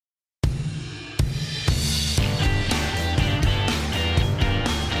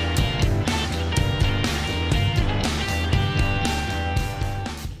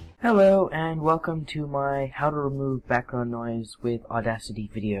Hello and welcome to my how to remove background noise with Audacity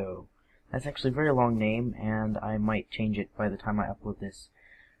video. That's actually a very long name and I might change it by the time I upload this.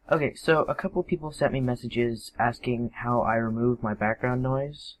 Okay, so a couple people sent me messages asking how I remove my background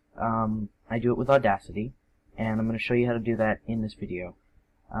noise. I do it with Audacity and I'm going to show you how to do that in this video.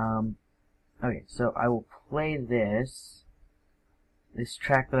 Okay, so I will play this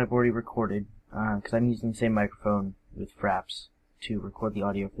track that I've already recorded because I'm using the same microphone with Fraps to record the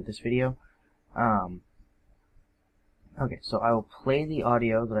audio for this video. Okay, so I will play the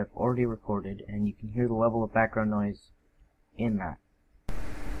audio that I've already recorded, and you can hear the level of background noise in that.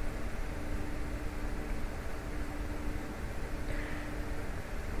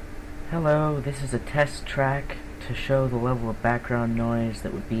 Hello, this is a test track to show the level of background noise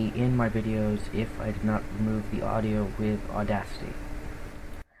that would be in my videos if I did not remove the audio with Audacity.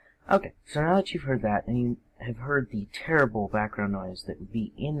 Okay, so now that you've heard that, and you have heard the terrible background noise that would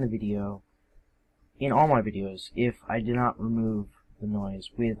be in the video, in all my videos, if I did not remove the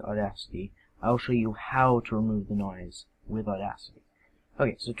noise with Audacity, I will show you how to remove the noise with Audacity.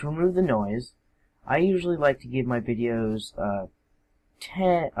 Okay, so to remove the noise, I usually like to give my videos a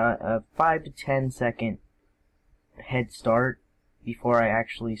 5 to 10 second head start before I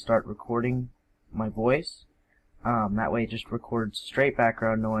actually start recording my voice. That way it just records straight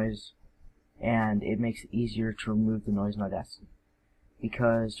background noise, and it makes it easier to remove the noise in Audacity.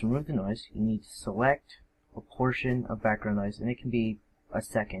 Because to remove the noise, you need to select a portion of background noise, and it can be a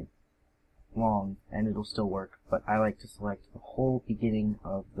second long, and it'll still work, but I like to select the whole beginning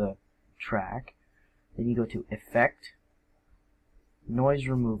of the track. Then you go to Effect, Noise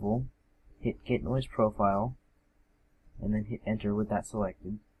Removal, hit Get Noise Profile, and then hit Enter with that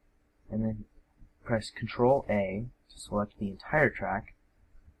selected, and then press Ctrl A to select the entire track,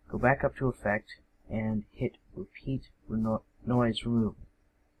 go back up to Effect, and hit Repeat Noise Removal.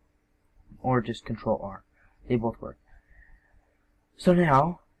 Or just Ctrl R. They both work. So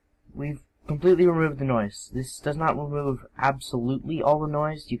now, we've completely removed the noise. This does not remove absolutely all the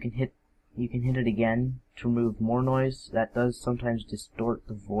noise. You can hit it again to remove more noise. That does sometimes distort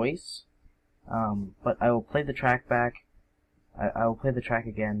the voice. But I will play the track back. I will play the track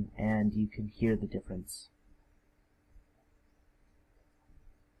again, and you can hear the difference.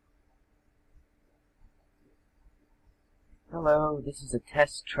 Hello, this is a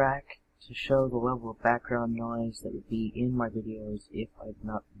test track to show the level of background noise that would be in my videos if I did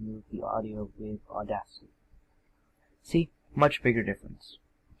not remove the audio with Audacity. See? Much bigger difference.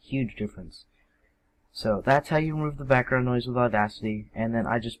 Huge difference. So that's how you remove the background noise with Audacity, and then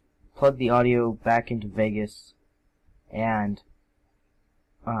I just plug the audio back into Vegas and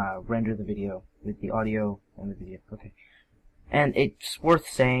render the video with the audio and the video. Okay. And it's worth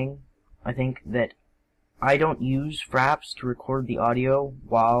saying, I think, that I don't use Fraps to record the audio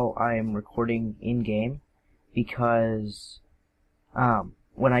while I am recording in-game, because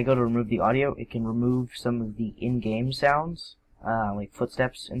when I go to remove the audio, it can remove some of the in-game sounds, like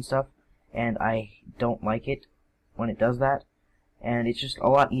footsteps and stuff, and I don't like it when it does that. And it's just a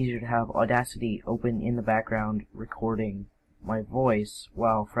lot easier to have Audacity open in the background recording my voice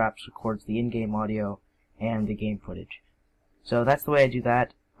while Fraps records the in-game audio and the game footage. So that's the way I do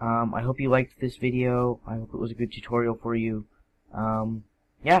that. I hope you liked this video. I hope it was a good tutorial for you.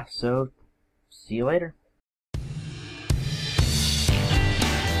 Yeah, so see you later.